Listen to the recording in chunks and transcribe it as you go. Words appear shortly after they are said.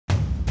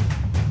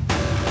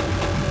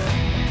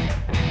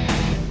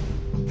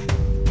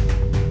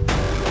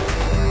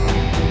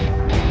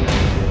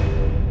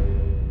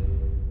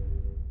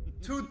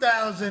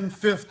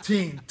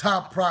2015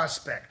 top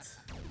prospect.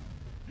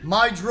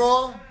 My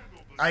draw,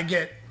 I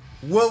get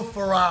Will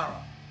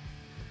Ferrara.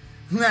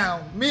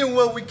 Now, me and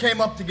Will, we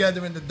came up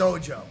together in the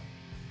dojo.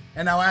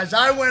 And now as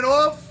I went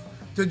off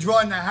to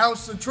join the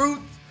House of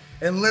Truth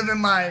and live in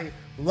my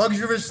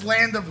luxurious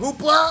land of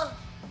hoopla,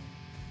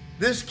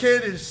 this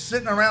kid is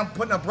sitting around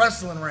putting up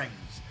wrestling rings.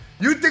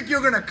 You think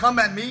you're gonna come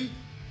at me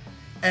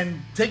and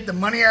take the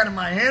money out of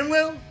my hand,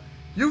 Will?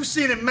 You've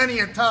seen it many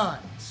a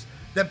times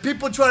that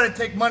people try to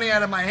take money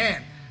out of my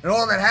hand, and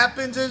all that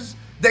happens is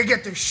they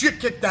get the shit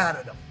kicked out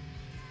of them.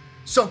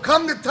 So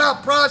come to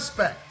Top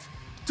Prospect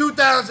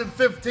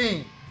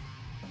 2015.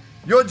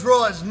 Your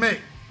draw is me.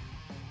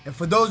 And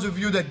for those of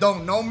you that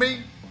don't know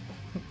me,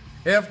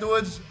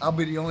 afterwards, I'll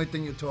be the only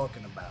thing you're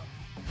talking about.